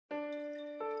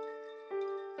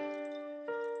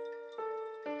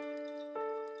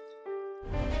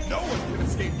No one can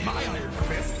escape my iron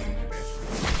fist.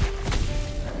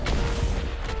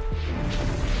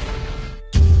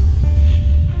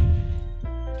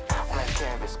 Black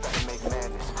canvas, better make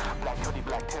madness. Black hoodie,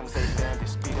 black Timbs, they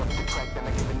bandits. Speed up the track, then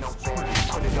I give it no bandage.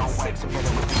 Put it on wax and get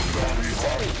it with these daddies.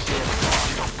 Savage,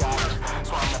 yeah, don't got it.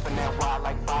 So I'm rapping that wild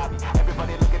like Bobby.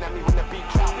 Everybody looking at me when the beat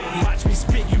dropping. Watch me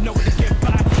spit, you know what to get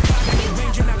by.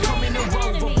 Range and I come in a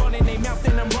rover. Running they mouth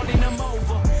and I'm running them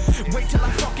over. Wait till I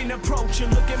fucking approach you.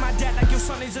 Look at my dad like your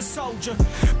son is a soldier.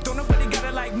 Don't nobody got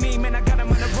it like me, man. I got him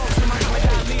on the ropes. So my Ali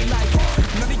like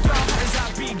none of y'all hot as I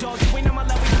be, dog. You ain't on my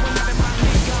level, you ain't not in my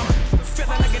league. I'm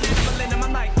feeling like an animal and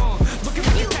I'm like, look at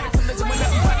me, cataclysm. When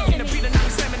everybody in the beat and I'm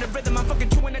slamming the rhythm. I'm fucking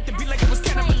chewing at the beat like it was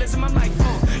cannibalism. I'm like,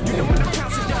 you know when I'm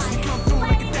pouncing dust, we come through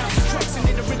like 1,000 trucks. And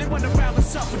they don't really wanna rile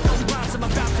us up with those rhymes I'm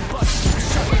about to bust.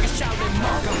 Show like a shouting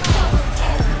mark.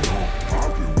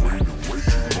 I've been waiting way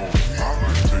too long. I've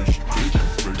been patient,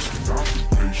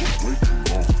 way too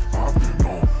long. I've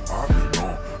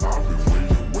been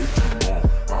waiting way too long.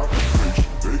 I've been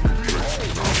patient, they can flex.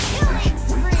 I've been patient,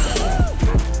 way too long.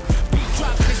 Beat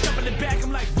drop, they stumbling back.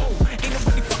 I'm like, whoa, ain't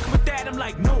nobody fucking with that. I'm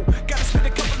like, no, gotta spit a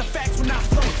couple of facts when I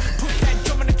flow. Put that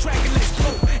drum on the track and let's go.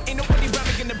 Ain't nobody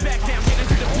running in the back down. Get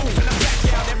into the booth and I'm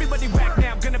back out. Everybody whack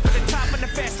now. Gonna put the top on the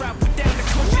fast route. Put down the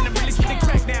coach and I'm really spitting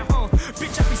crack now.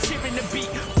 Bitch, I be sharing the beat.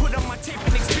 Put on my tape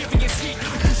and experience heat.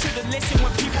 You should've listened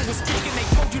when people were speaking. They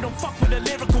told you don't fuck with a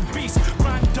lyrical beast.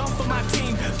 Rhyme dumb for my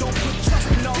team. Don't put trust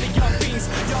in all of y'all beans.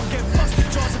 Y'all get busted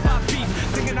jaws about beef.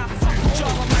 Thinking I fuck with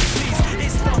y'all on my sleeves.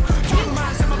 It's no keep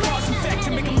minds and my bars in fact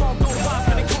to make them all go wild.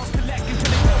 But they cost collect until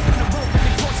they go in the rope and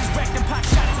the course is wrecked and pot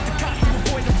shots at the cops to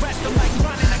avoid the rest. I'm like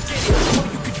running, I get it. All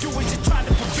you could do is just try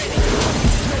to prevent it.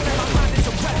 Just know that my mind is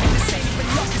a weapon. This ain't even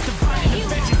luck, it's divine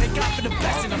intervention. They got for the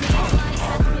best and I'm done.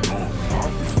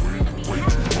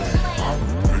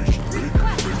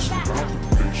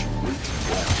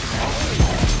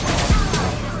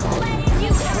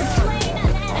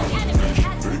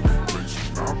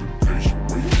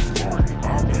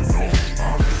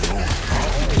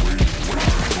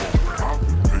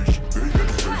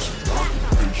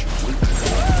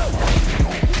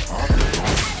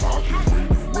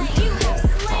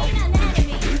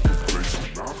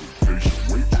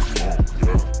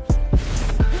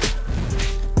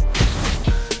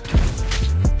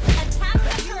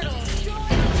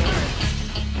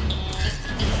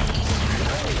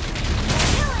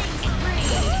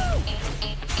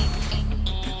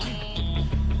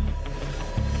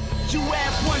 You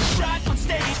have one shot on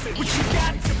stage, what you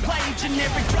got to play,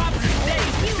 generic drops of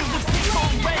days, still the beat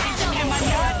on rage, am I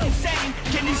not insane,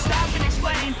 can you stop and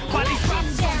explain, why these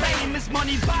drops so lame, is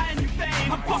money buying you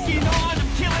fame, I'm fucking on,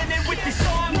 I'm killing it with this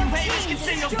song, you haters can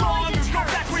sing along, or go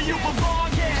back where you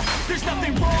belong, yeah, there's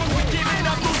nothing wrong with giving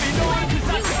up, moving on, cause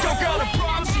I took your girl to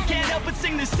prom, she can't help but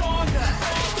sing this song,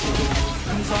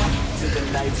 comes on, till the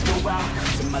lights go out,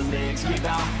 till my legs give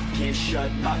out, can't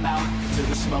shut my mouth, till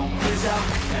the smoke clears out,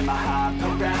 and my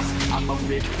hyper raps, I'ma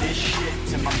rip this shit,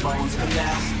 till my bones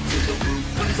collapse, till the roof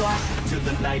comes off, till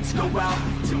the lights go out,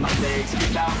 till my legs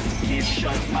give out, can't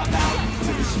shut my mouth,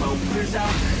 till the smoke clears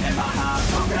out, and my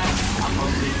hyper raps, I'ma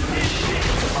rip this shit,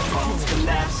 till my bones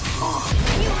collapse,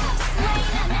 You have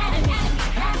slain an enemy.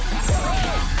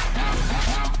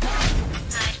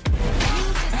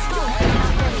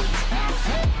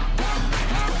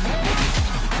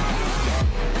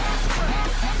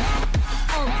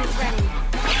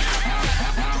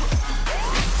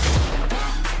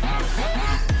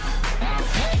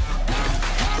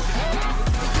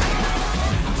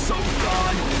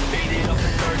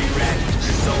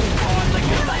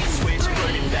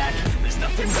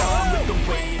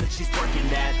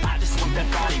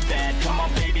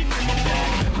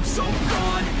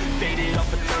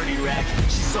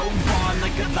 She's so gone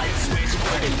like a light switch,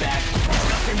 put it back. There's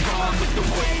nothing wrong with the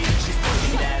way she's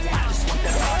working that. I just want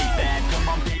that body back. Come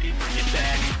on, baby, bring it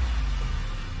back.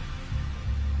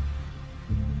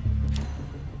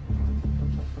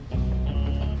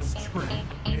 Strength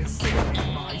is simply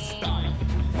my style.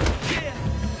 Yeah.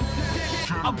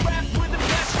 I rap for the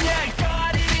best, yeah,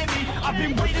 God in me. I've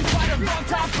been waiting quite a long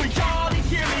time for y'all to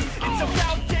hear me. It's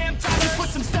about damn time to put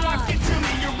some stock into me.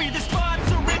 You're either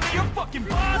sponsoring me or fucking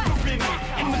bothering me.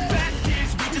 And the fact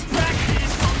is, we just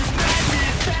practice on this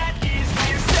madness. That is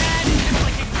where that is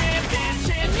like a canvas.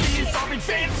 Chances, our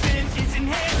advancement is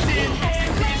enhancing.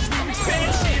 And this new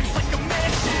expansion's like a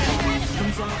mansion.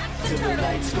 Comes up till the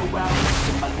lights go out,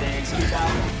 till my legs give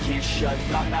out. Can't shut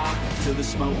my mouth till the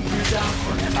smoke clears out.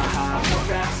 And my high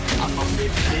raps, I'ma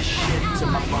rip this shit till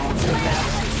my bones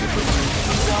collapse. Till the roof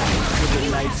comes up, till the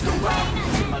lights go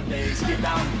out, till my legs give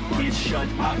out. Can't shut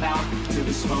my mouth till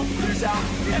the smoke clears out.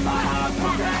 Am I high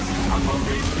progress? I'ma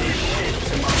rip this shit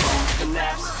till my bones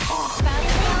collapse.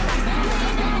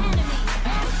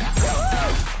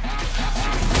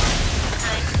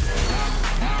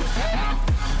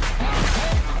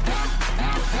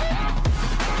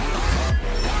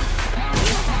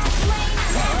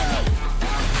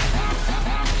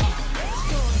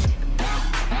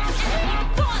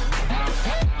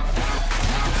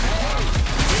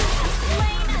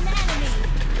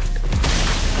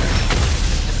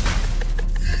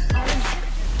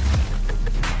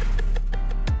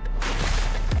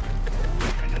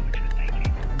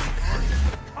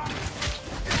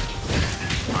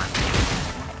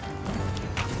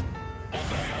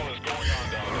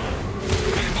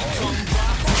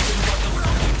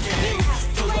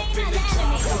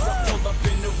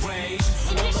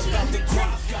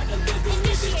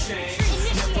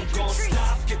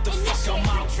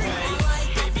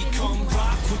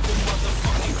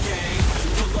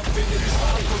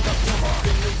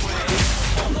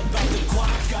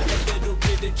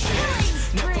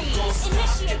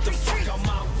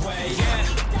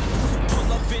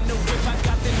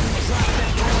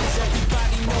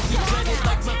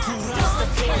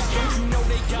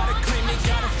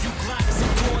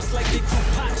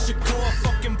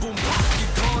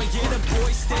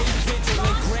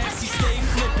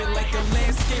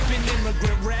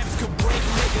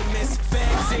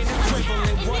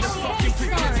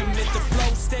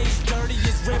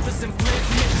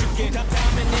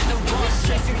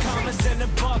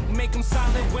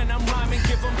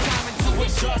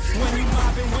 When you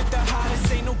mobbing with the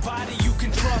hottest, ain't nobody you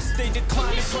can trust. They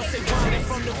declining, plus they whining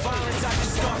from the violence I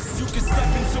discuss. You can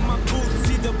step into my booth,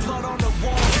 see the blood on the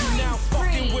wall. You now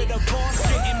fucking with a boss,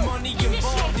 getting money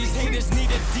involved. These haters need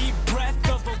a deep breath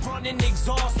of a running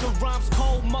exhaust. The rhymes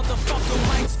cold, motherfucker,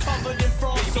 mics covered in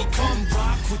frost. So come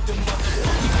rock with the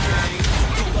motherfucking gang.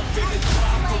 Pull up in the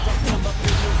drop, or I pull up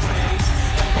in the range.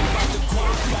 I'm about to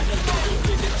cross, got a little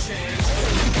bit of change.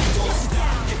 You gon'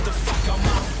 stop, get the fuck out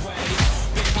my way.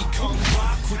 Come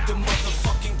rock with the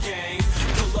motherfucking gang.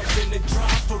 Pull up in the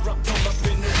drop or I pull up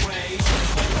in the range.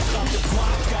 All about the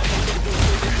guap, got a little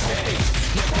bit of change.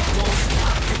 Never gon'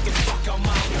 stop, get the fuck out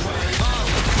my way.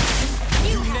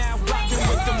 You now rockin'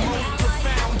 with the most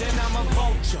profound, and I'm a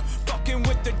vulture. Fucking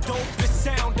with the dopest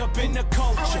sound up in the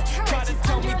culture. Try to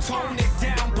tell me tone it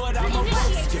down, but I'm a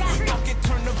roaster. Fucking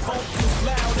turn the vocals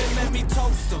loud and let me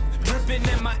toast them. Drippin'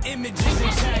 in my images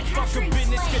intact. Fuck a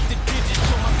business, get the digits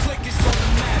till my click is on the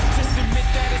map. Just admit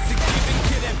that it's a given,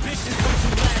 kid ambitions when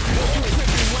you lack. Know you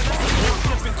trippin' when I see you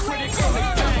flipping critics on the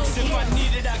backs. If I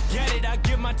need it, I get it, I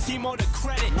give my team all the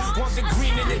credit. Want the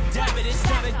green and the debit, it's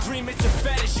not a dream, it's a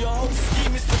fetish. Your whole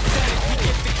scheme is pathetic. We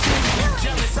get the cream and you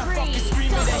jealous. I fucking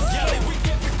scream it and yell it. We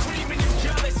get the cream and you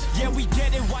jealous. Yeah, we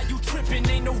get it, why you trippin'?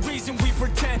 Ain't no reason we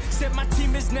pretend. Said my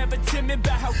team is never timid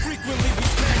about how frequently we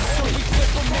spend. So we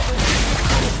flip a middle finger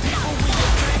to the people we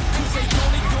offend. Cause they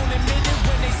only gon' admit it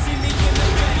when they see me in the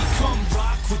bed. Come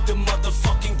rock with the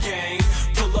motherfucking gang.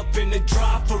 Pull up in the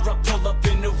drop or I pull up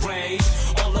in the range.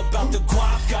 All about the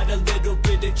guap, got a little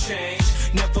bit of change.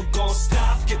 Never gon'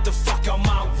 stop,